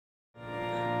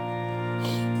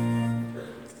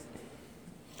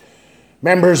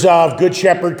Members of Good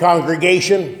Shepherd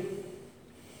congregation,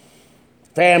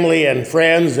 family and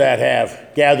friends that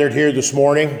have gathered here this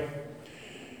morning,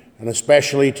 and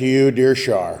especially to you, dear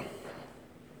Shar,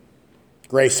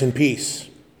 grace and peace,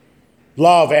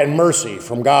 love and mercy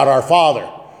from God our Father,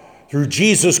 through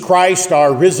Jesus Christ,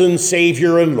 our risen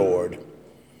Savior and Lord.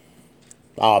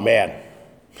 Amen.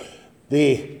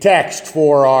 The text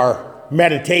for our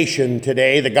meditation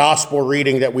today, the gospel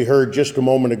reading that we heard just a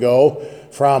moment ago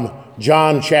from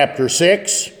John chapter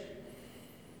 6,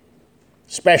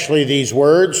 especially these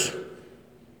words: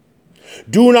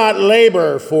 "Do not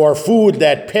labor for food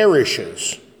that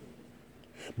perishes,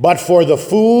 but for the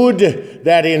food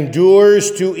that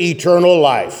endures to eternal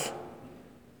life,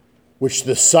 which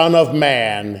the Son of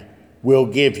Man will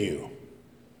give you.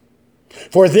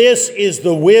 For this is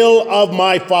the will of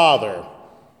my Father,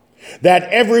 that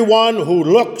everyone who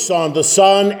looks on the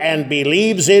Son and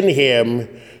believes in him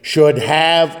should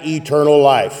have eternal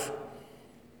life,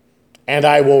 and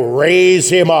I will raise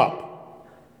him up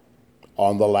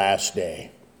on the last day."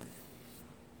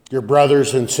 Dear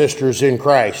brothers and sisters in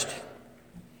Christ,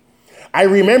 I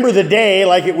remember the day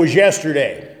like it was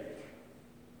yesterday.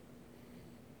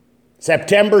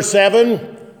 September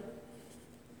 7,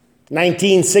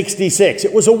 1966.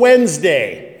 It was a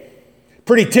Wednesday.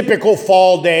 Pretty typical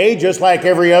fall day, just like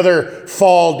every other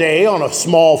fall day on a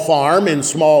small farm in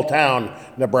small town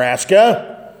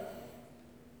Nebraska.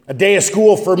 A day of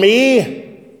school for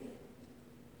me,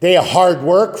 day of hard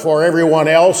work for everyone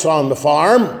else on the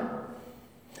farm.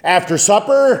 After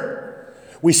supper,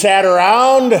 we sat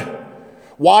around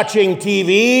watching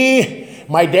TV.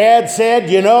 My dad said,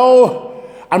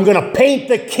 I'm going to paint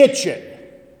the kitchen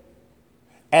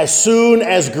as soon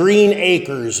as Green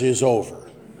Acres is over.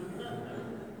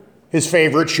 His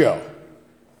favorite show.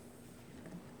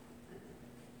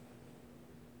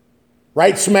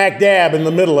 Right smack dab in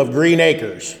the middle of Green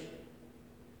Acres,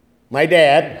 my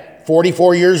dad,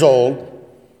 44 years old,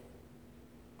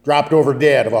 dropped over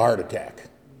dead of a heart attack.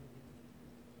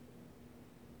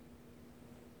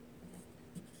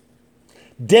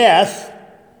 Death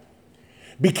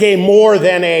became more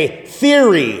than a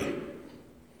theory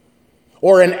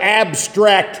or an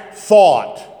abstract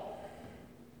thought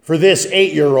for this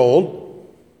 8-year-old.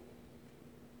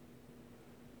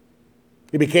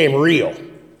 It became real.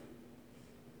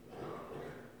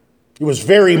 It was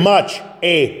very much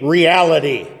a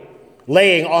reality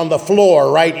laying on the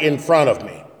floor right in front of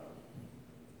me.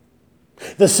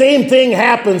 The same thing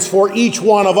happens for each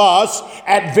one of us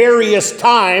at various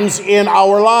times in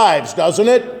our lives, doesn't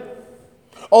it?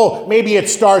 Oh, maybe it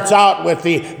starts out with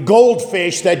the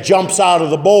goldfish that jumps out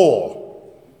of the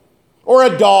bowl, or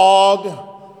a dog,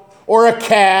 or a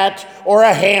cat, or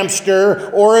a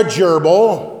hamster, or a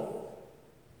gerbil.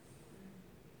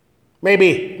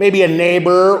 Maybe a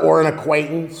neighbor or an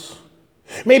acquaintance.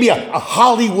 Maybe a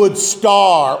Hollywood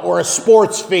star or a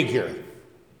sports figure.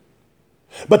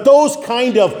 But those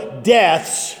kind of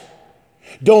deaths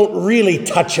don't really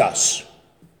touch us.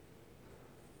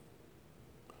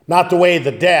 Not the way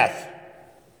the death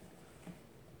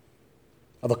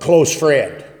of a close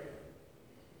friend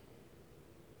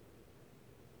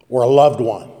or a loved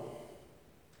one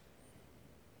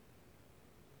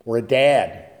or a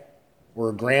dad or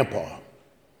a grandpa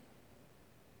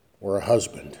or a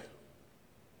husband.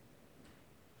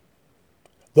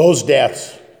 Those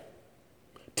deaths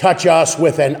touch us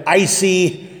with an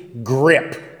icy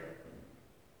grip.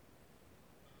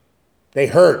 They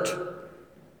hurt.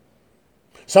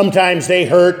 Sometimes they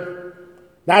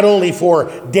hurt not only for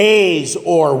days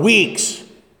or weeks,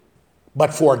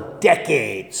 but for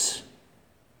decades.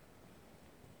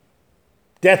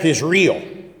 Death is real.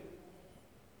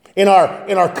 In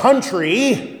our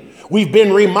country, we've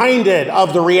been reminded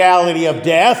of the reality of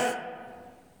death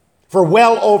for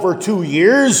well over 2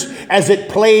 years as it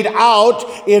played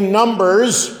out in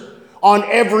numbers on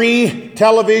every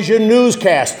television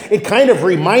newscast. It kind of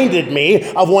reminded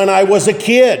me of when I was a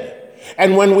kid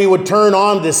and when we would turn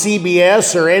on the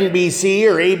CBS or NBC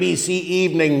or ABC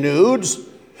evening news,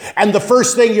 and the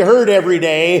first thing you heard every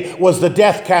day was the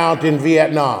death count in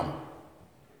Vietnam.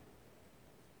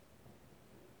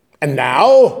 And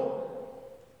now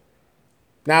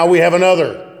we have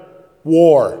another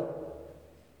war.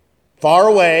 Far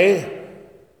away,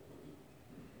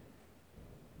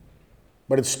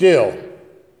 but it still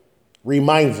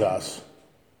reminds us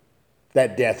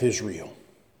that death is real.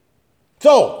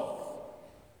 So,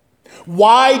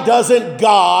 why doesn't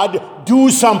God do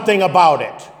something about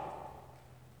it?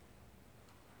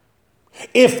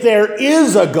 If there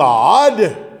is a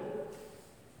God,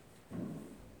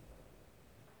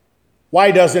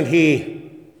 why doesn't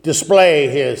he display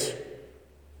his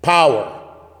power,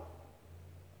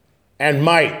 and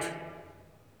might,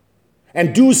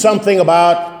 and do something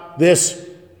about this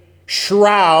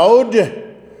shroud,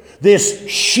 this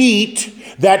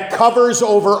sheet that covers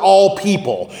over all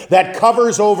people, that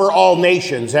covers over all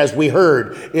nations, as we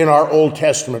heard in our Old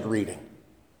Testament reading.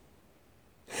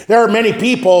 There are many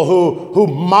people who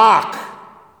mock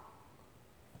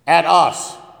at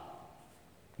us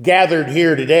gathered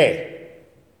here today.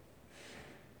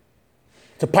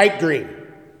 It's a pipe dream.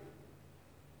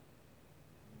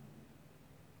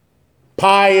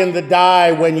 Pie in the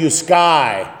die when you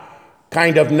sky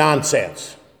kind of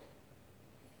nonsense.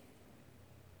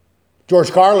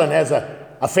 George Carlin has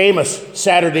a famous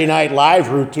Saturday Night Live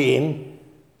routine,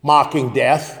 mocking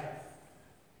death,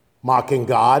 mocking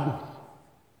God,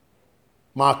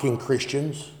 mocking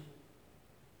Christians.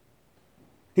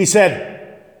 He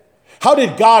said, "How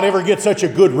did God ever get such a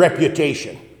good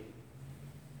reputation?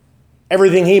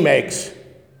 Everything he makes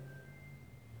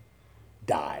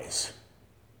dies."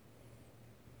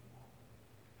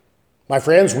 My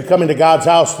friends, we come into God's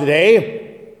house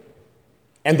today,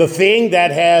 and the thing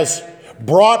that has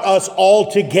brought us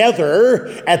all together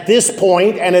at this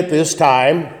point and at this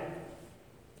time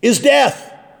is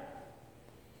death.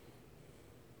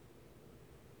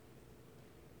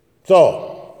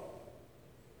 So,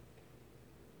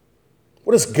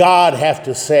 what does God have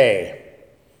to say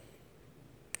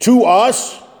to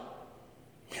us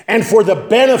and for the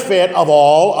benefit of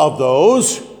all of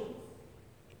those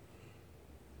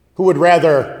who would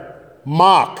rather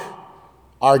mock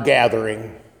our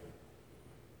gathering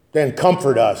than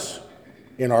comfort us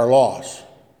in our loss?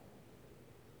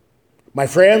 My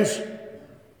friends,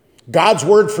 God's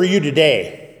word for you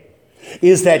today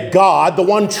is that God, the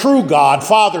one true God,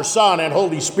 Father, Son, and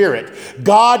Holy Spirit,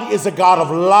 God is a God of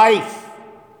life,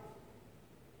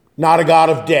 not a God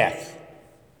of death.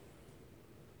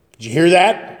 Did you hear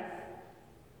that?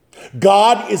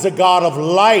 God is a God of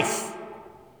life,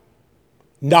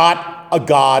 not a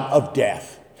God of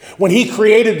death. When he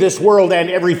created this world and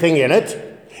everything in it,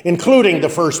 including the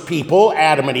first people,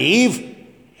 Adam and Eve,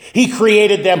 he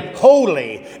created them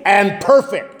holy and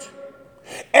perfect.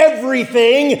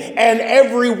 Everything and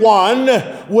everyone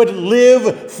would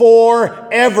live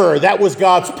forever. That was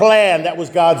God's plan. That was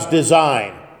God's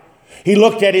design. He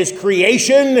looked at his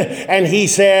creation and he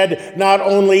said, not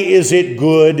only is it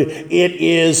good, it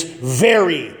is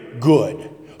very good,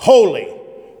 holy,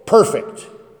 perfect.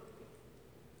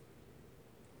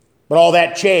 But all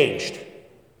that changed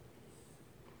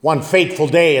one fateful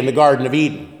day in the Garden of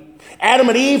Eden. Adam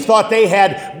and Eve thought they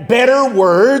had better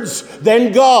words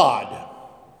than God.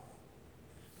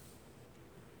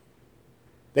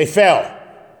 They fell.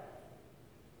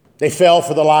 They fell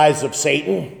for the lies of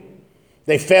Satan.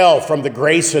 They fell from the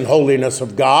grace and holiness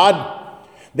of God.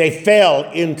 They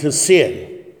fell into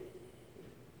sin.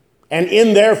 And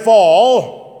in their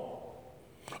fall,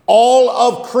 all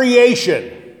of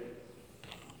creation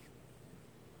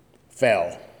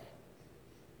fell.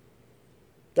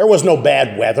 There was no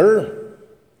bad weather.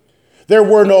 There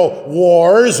were no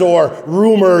wars or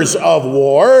rumors of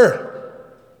war.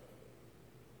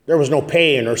 There was no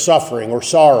pain or suffering or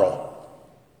sorrow.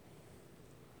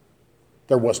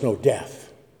 There was no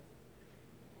death.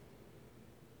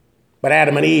 But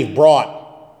Adam and Eve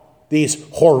brought these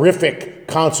horrific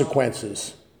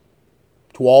consequences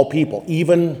to all people,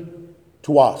 even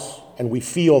to us, and we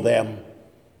feel them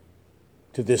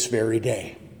to this very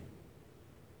day.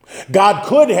 God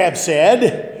could have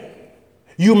said,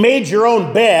 "You made your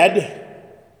own bed,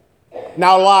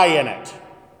 now lie in it."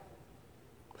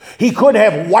 He could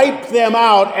have wiped them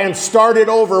out and started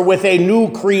over with a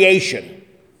new creation.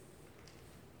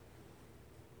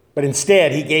 But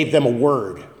instead, he gave them a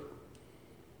word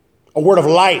of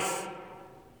life,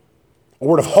 a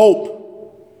word of hope,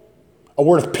 a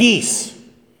word of peace,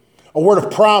 a word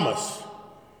of promise,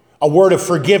 a word of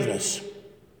forgiveness.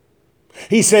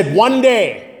 He said, "One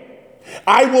day,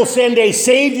 I will send a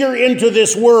Savior into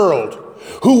this world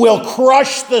who will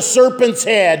crush the serpent's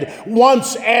head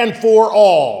once and for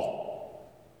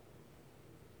all.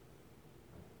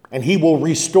 And he will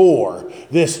restore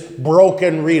this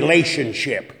broken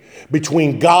relationship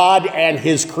between God and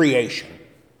his creation."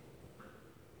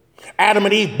 Adam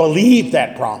and Eve believed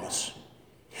that promise.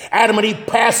 Adam and Eve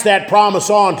passed that promise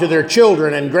on to their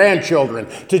children and grandchildren,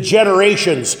 to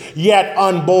generations yet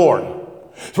unborn.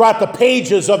 Throughout the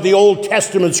pages of the Old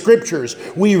Testament scriptures,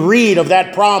 we read of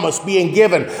that promise being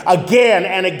given again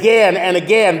and again and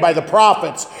again by the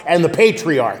prophets and the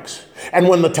patriarchs. And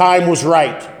when the time was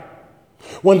right,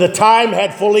 when the time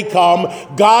had fully come,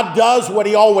 God does what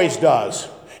he always does.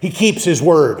 He keeps his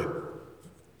word.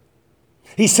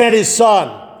 He sent his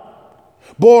Son,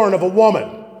 born of a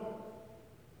woman.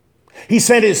 He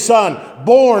sent his Son,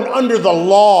 born under the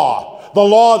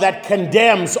law that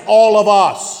condemns all of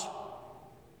us.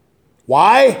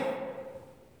 Why?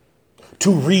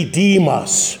 To redeem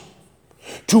us,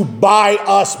 to buy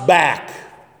us back,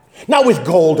 not with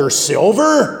gold or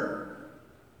silver,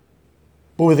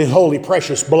 but with his holy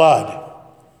precious blood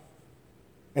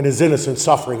and his innocent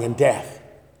suffering and death.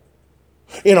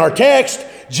 In our text,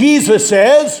 Jesus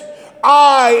says,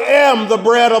 I am the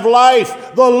bread of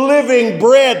life, the living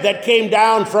bread that came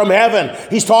down from heaven.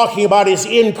 He's talking about his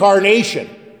incarnation,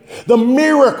 the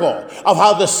miracle of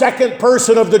how the second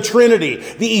person of the Trinity,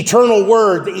 the eternal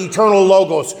Word, the eternal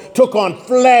Logos, took on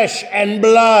flesh and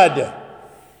blood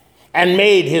and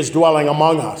made his dwelling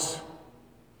among us.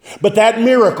 But that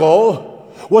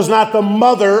miracle was not the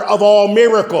mother of all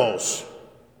miracles.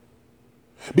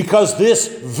 Because this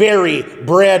very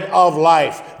bread of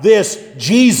life, this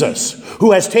Jesus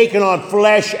who has taken on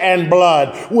flesh and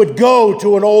blood, would go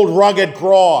to an old rugged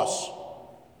cross.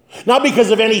 Not because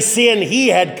of any sin he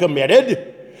had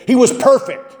committed. He was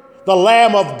perfect, the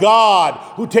Lamb of God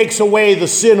who takes away the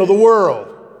sin of the world.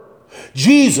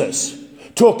 Jesus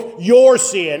took your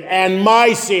sin and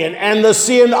my sin and the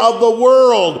sin of the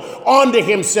world onto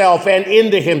himself and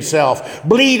into himself,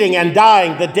 bleeding and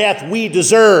dying the death we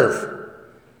deserve.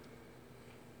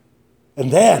 And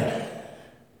then,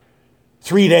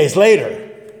 3 days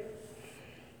later,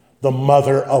 the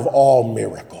mother of all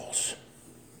miracles,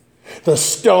 the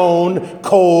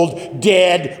stone-cold,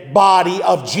 dead body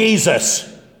of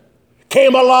Jesus,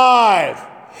 came alive,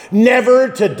 never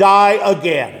to die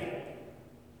again.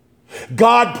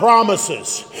 God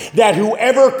promises that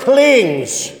whoever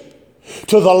clings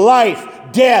to the life,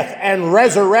 death, and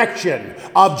resurrection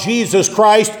of Jesus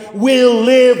Christ will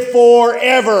live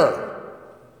forever.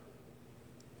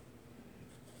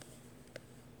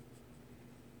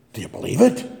 Do you believe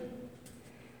it?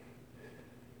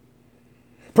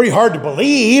 Pretty hard to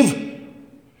believe.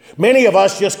 Many of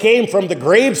us just came from the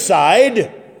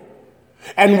graveside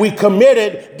and we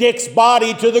committed Dick's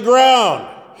body to the ground.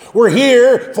 We're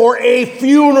here for a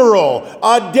funeral,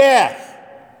 a death.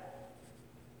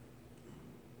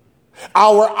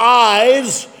 Our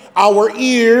eyes, our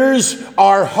ears,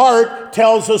 our heart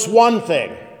tells us one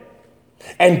thing,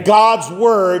 and God's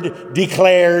word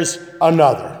declares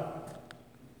another.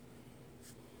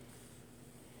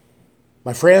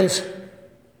 My friends,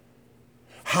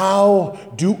 how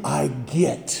do I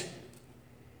get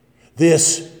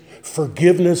this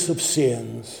forgiveness of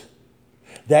sins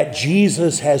that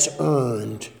Jesus has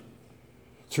earned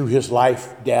through his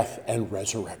life, death, and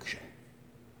resurrection?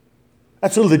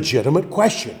 That's a legitimate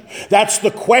question. That's the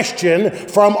question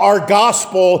from our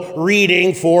gospel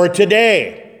reading for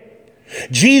today.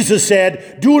 Jesus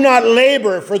said, do not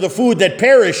labor for the food that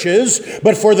perishes,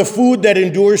 but for the food that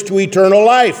endures to eternal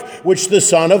life, which the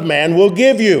Son of Man will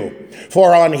give you.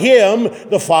 For on him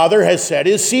the Father has set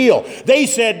his seal. They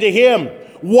said to him,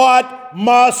 what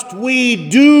must we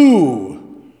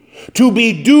do to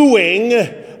be doing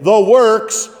the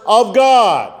works of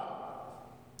God?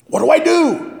 What do I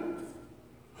do?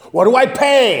 What do I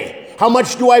pay? How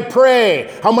much do I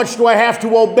pray? How much do I have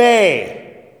to obey?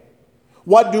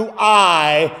 What do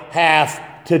I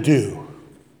have to do?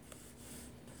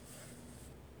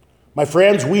 My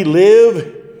friends, we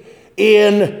live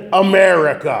in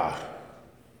America,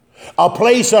 a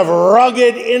place of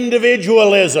rugged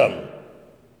individualism.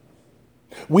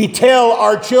 We tell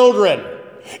our children,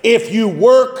 if you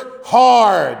work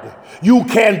hard, you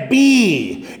can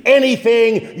be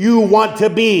anything you want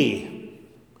to be.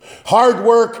 Hard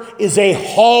work is a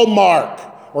hallmark,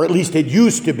 or at least it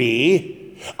used to be,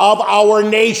 of our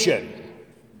nation.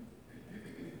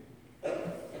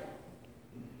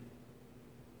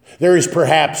 There is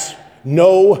perhaps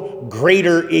no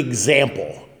greater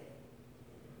example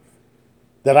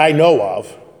that I know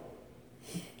of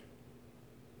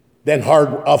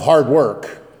of hard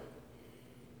work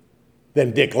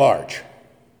than Dick Large.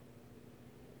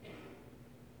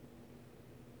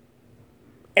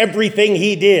 Everything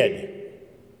he did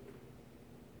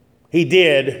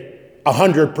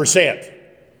 100%.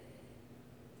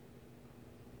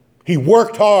 He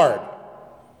worked hard,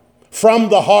 from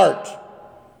the heart,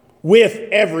 with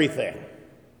everything.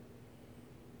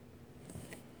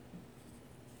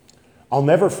 I'll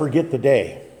never forget the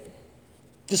day,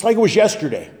 just like it was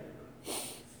yesterday,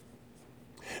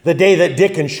 the day that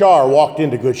Dick and Shar walked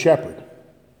into Good Shepherd.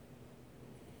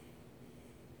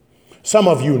 Some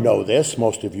of you know this,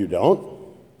 most of you don't.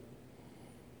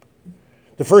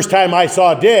 The first time I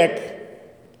saw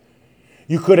Dick,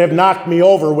 you could have knocked me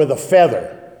over with a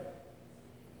feather.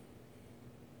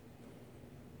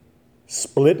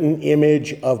 splitting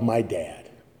image of my dad.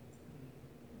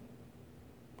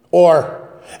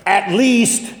 Or at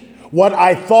least what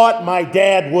I thought my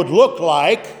dad would look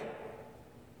like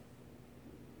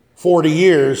 40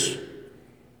 years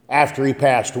after he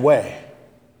passed away.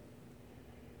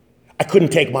 I couldn't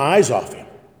take my eyes off him.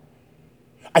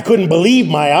 I couldn't believe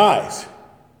my eyes.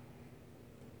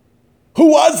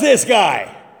 Who was this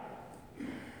guy?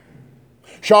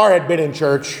 Shar had been in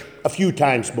church a few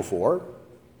times before.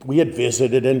 We had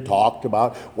visited and talked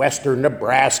about western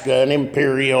Nebraska and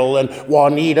Imperial and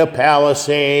Juanita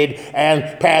Palisade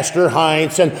and Pastor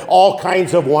Heinz and all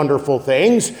kinds of wonderful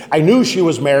things. I knew she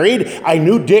was married. I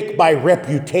knew Dick by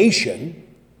reputation.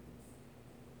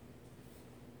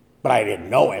 But I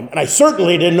didn't know him, and I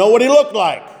certainly didn't know what he looked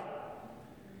like.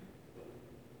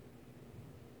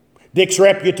 Dick's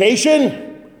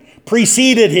reputation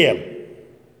preceded him.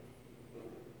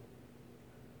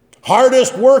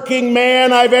 Hardest working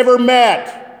man I've ever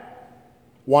met,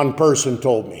 one person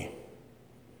told me.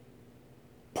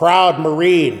 Proud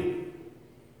Marine,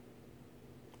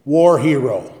 war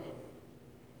hero.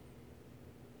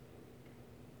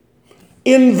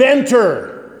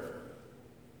 Inventor,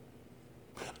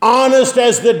 honest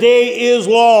as the day is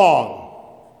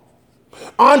long.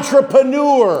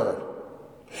 Entrepreneur,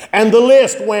 and the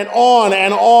list went on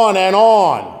and on and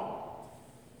on.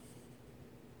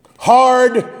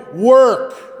 Hard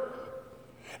work,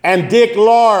 and Dick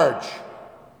Large,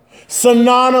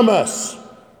 synonymous.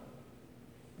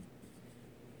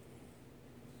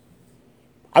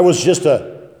 I was just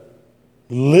a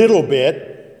little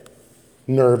bit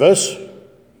nervous.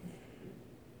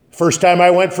 First time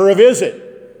I went for a visit.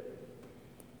 It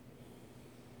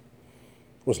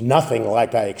was nothing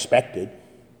like I expected.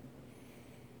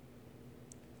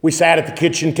 We sat at the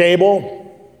kitchen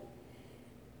table.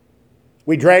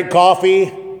 We drank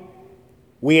coffee.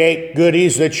 We ate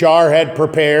goodies that Shar had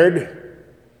prepared.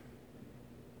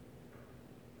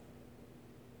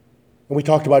 And we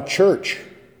talked about church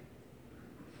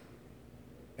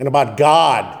and about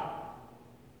God.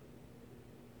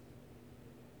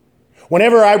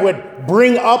 Whenever I would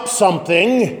bring up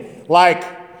something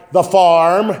like the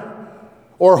farm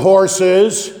or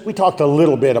horses, we talked a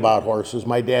little bit about horses.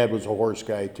 My dad was a horse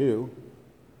guy too.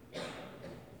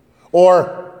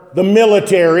 Or the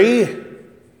military,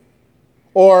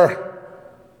 or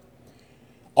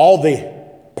all the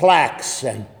plaques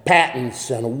and patents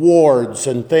and awards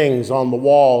and things on the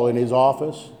wall in his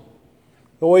office.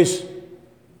 Always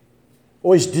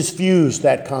diffused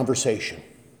that conversation.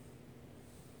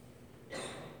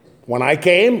 When I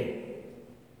came,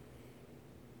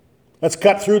 let's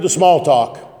cut through the small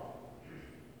talk.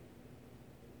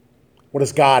 What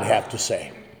does God have to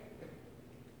say?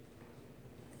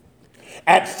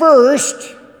 At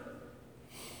first,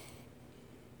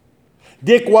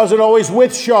 Dick wasn't always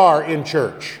with Shar in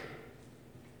church.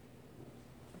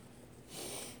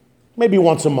 Maybe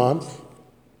once a month.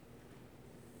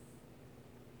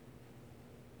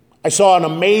 I saw an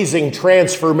amazing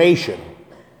transformation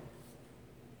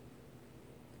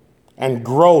and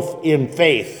growth in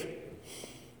faith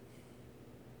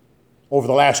over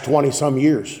the last 20-some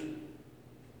years.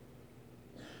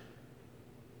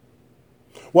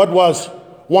 What was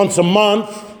once a month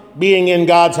being in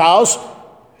God's house,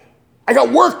 I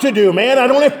got work to do, man. I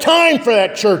don't have time for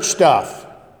that church stuff.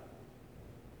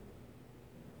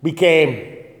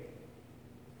 Became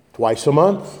twice a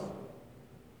month.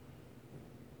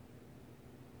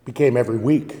 Became every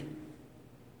week.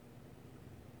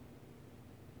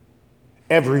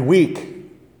 Every week,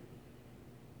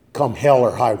 come hell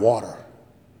or high water.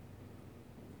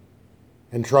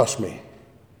 And trust me,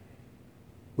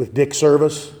 with Dick's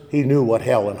service, he knew what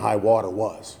hell and high water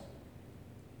was.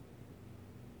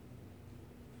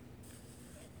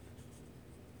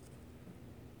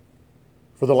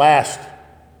 For the last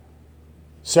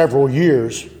several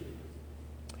years,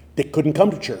 Dick couldn't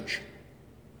come to church.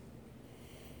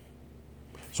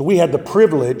 So we had the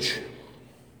privilege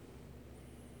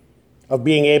of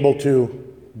being able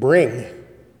to bring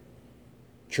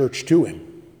church to him.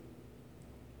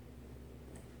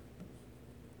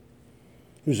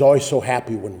 He was always so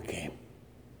happy when we came.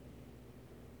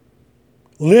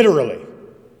 Literally,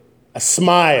 a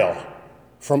smile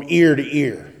from ear to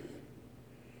ear.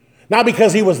 Not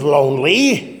because he was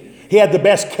lonely. He had the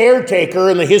best caretaker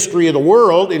in the history of the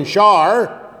world in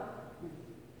Shar.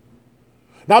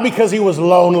 Not because he was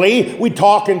lonely. We'd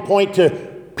talk and point to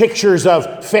pictures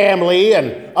of family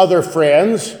and other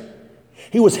friends.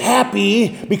 He was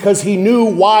happy because he knew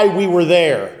why we were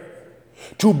there.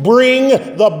 To bring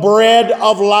the bread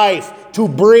of life, to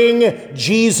bring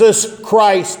Jesus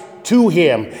Christ to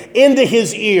him, into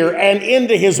his ear, and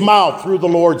into his mouth through the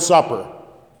Lord's Supper.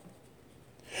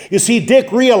 You see,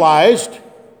 Dick realized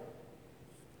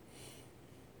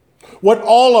what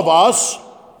all of us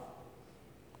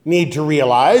need to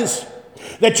realize,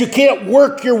 that you can't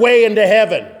work your way into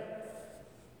heaven.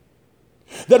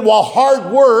 That while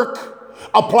hard work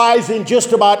applies in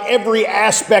just about every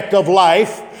aspect of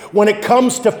life, when it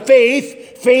comes to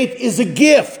faith, faith is a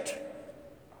gift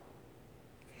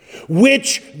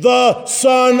which the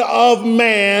Son of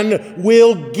Man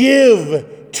will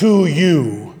give to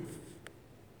you.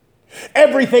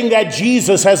 Everything that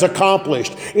Jesus has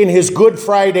accomplished in his Good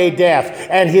Friday death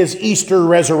and his Easter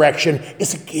resurrection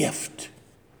is a gift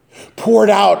poured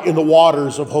out in the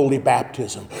waters of holy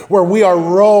baptism, where we are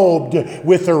robed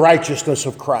with the righteousness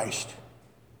of Christ.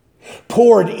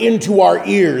 Poured into our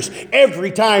ears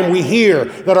every time we hear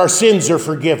that our sins are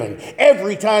forgiven,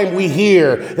 every time we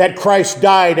hear that Christ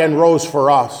died and rose for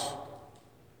us.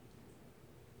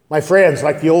 My friends,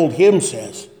 like the old hymn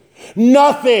says,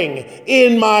 nothing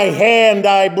in my hand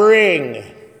I bring,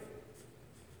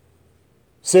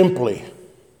 simply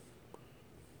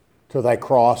to thy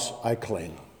cross I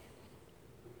cling.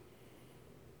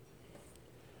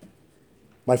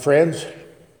 My friends,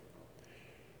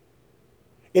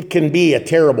 it can be a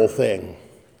terrible thing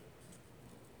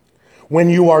when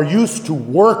you are used to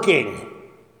working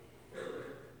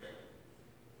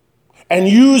and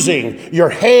using your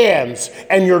hands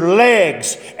and your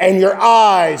legs and your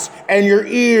eyes and your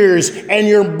ears and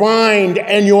your mind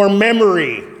and your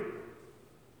memory.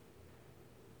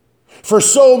 For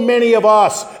so many of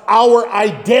us, our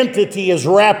identity is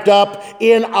wrapped up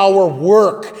in our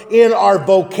work, in our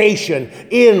vocation,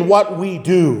 in what we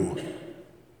do.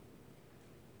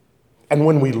 And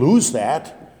when we lose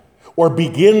that, or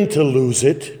begin to lose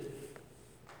it,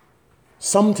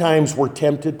 sometimes we're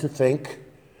tempted to think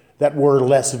that we're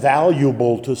less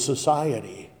valuable to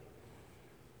society,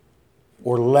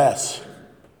 or less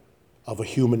of a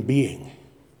human being.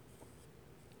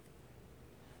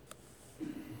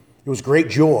 It was great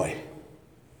joy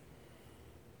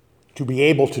to be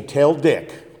able to tell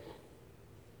Dick,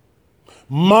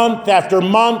 month after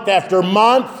month after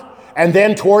month, and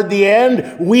then toward the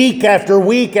end, week after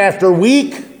week after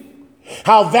week,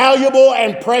 how valuable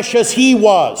and precious he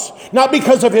was. Not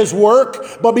because of his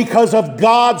work, but because of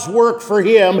God's work for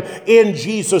him in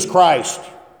Jesus Christ.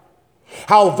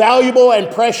 How valuable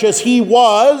and precious he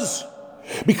was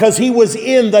because he was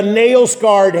in the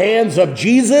nail-scarred hands of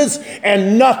Jesus,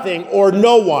 and nothing or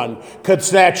no one could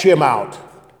snatch him out.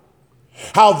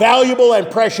 How valuable and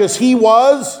precious he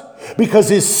was because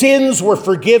his sins were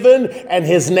forgiven and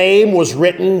his name was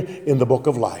written in the book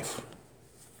of life.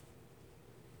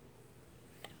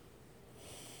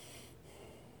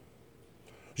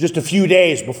 Just a few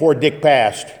days before Dick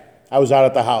passed, I was out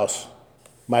at the house,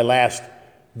 my last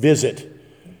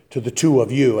visit to the two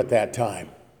of you at that time.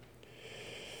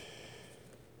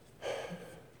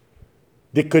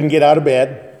 Dick couldn't get out of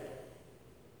bed.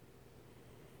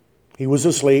 He was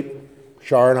asleep.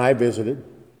 Shar and I visited.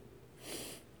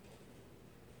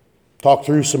 Talked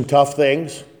through some tough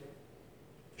things.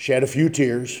 Shed a few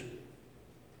tears.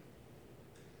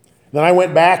 Then I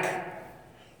went back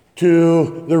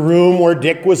to the room where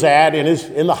Dick was at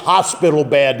in the hospital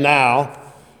bed now.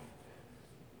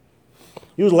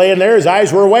 He was laying there, his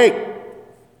eyes were awake.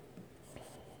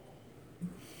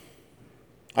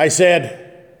 I said,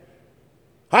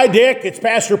 "Hi, Dick, it's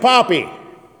Pastor Poppy."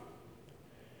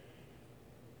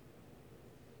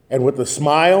 And with the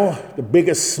smile, the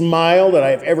biggest smile that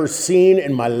I've ever seen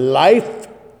in my life,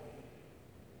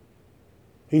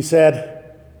 he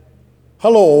said,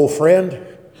 "Hello, old friend."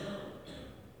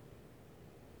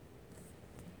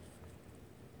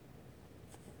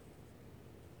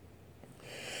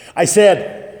 I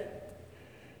said,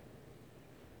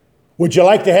 "Would you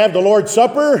like to have the Lord's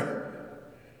Supper?"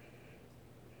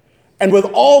 And with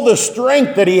all the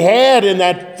strength that he had in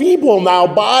that feeble now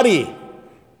body,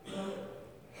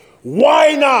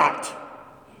 why not?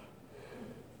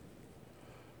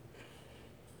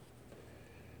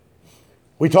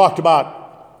 We talked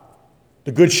about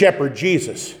the Good Shepherd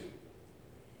Jesus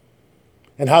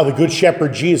and how the Good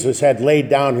Shepherd Jesus had laid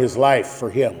down his life for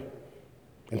him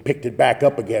and picked it back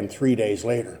up again 3 days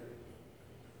later.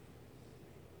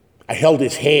 I held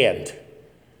his hand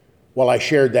while I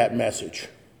shared that message.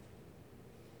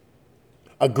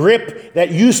 A grip that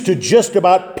used to just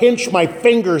about pinch my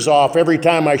fingers off every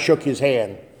time I shook his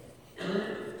hand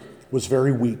was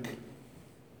very weak.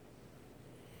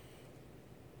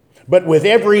 But with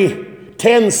every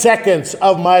 10 seconds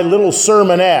of my little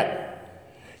sermonette,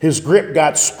 his grip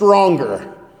got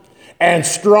stronger and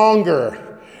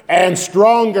stronger and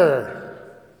stronger.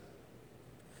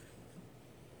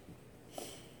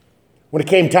 When it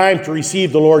came time to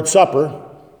receive the Lord's Supper,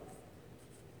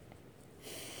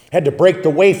 had to break the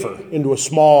wafer into a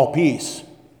small piece.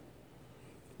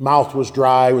 Mouth was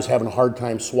dry, was having a hard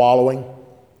time swallowing.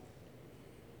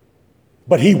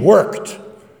 But he worked,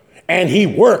 and he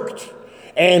worked,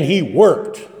 and he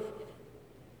worked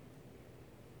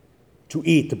to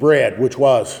eat the bread, which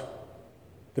was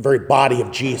the very body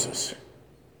of Jesus.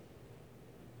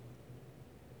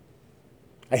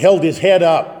 I held his head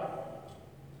up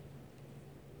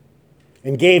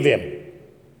and gave him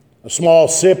a small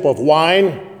sip of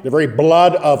wine, the very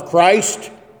blood of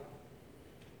Christ.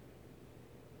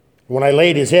 When I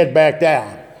laid his head back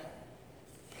down,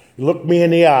 he looked me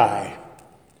in the eye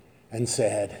and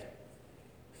said,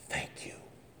 "Thank you."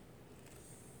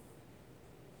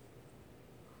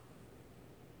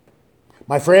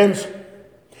 My friends,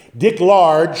 Dick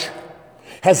Large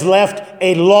has left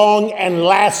a long and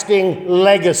lasting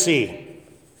legacy.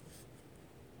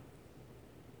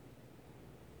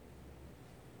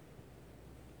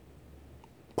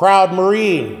 Proud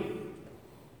Marine,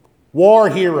 war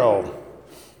hero,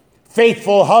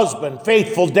 faithful husband,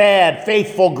 faithful dad,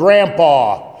 faithful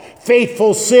grandpa,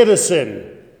 faithful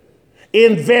citizen,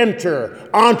 inventor,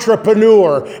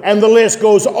 entrepreneur, and the list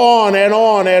goes on and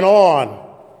on and on.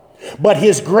 But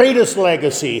his greatest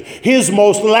legacy, his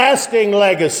most lasting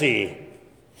legacy,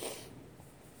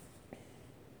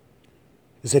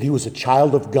 is that he was a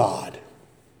child of God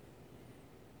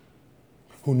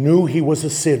who knew he was a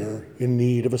sinner in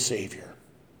need of a Savior,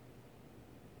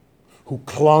 who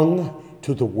clung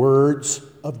to the words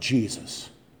of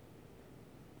Jesus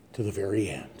to the very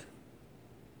end.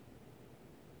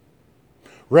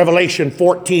 Revelation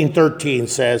 14:13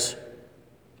 says,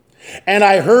 "And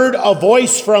I heard a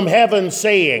voice from heaven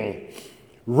saying,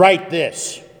 'Write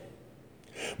this,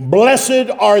 blessed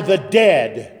are the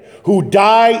dead who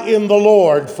die in the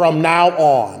Lord from now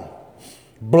on.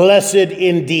 Blessed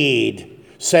indeed,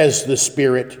 says the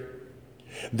Spirit,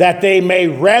 that they may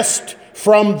rest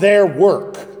from their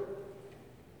work,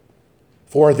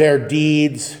 for their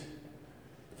deeds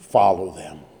follow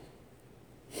them.'"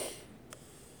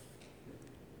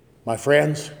 My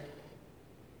friends,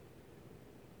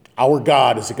 our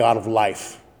God is a God of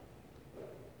life,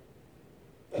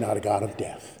 not a God of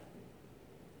death.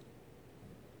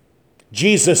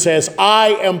 Jesus says, "I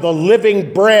am the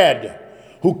living bread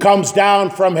who comes down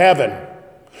from heaven.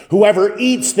 Whoever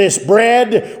eats this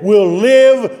bread will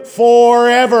live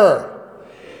forever."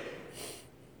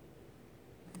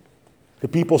 The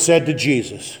people said to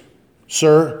Jesus,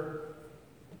 "Sir,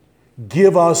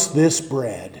 give us this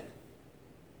bread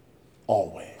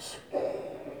always."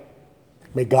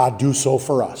 May God do so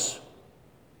for us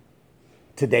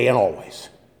today and always.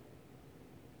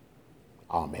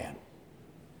 Amen.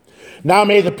 Now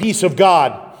may the peace of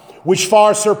God, which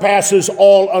far surpasses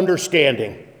all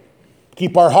understanding,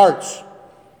 keep our hearts,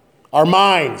 our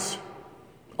minds,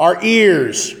 our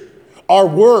ears, our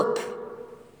work,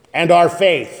 and our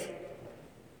faith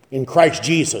in Christ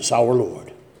Jesus our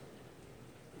Lord.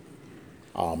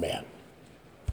 Amen.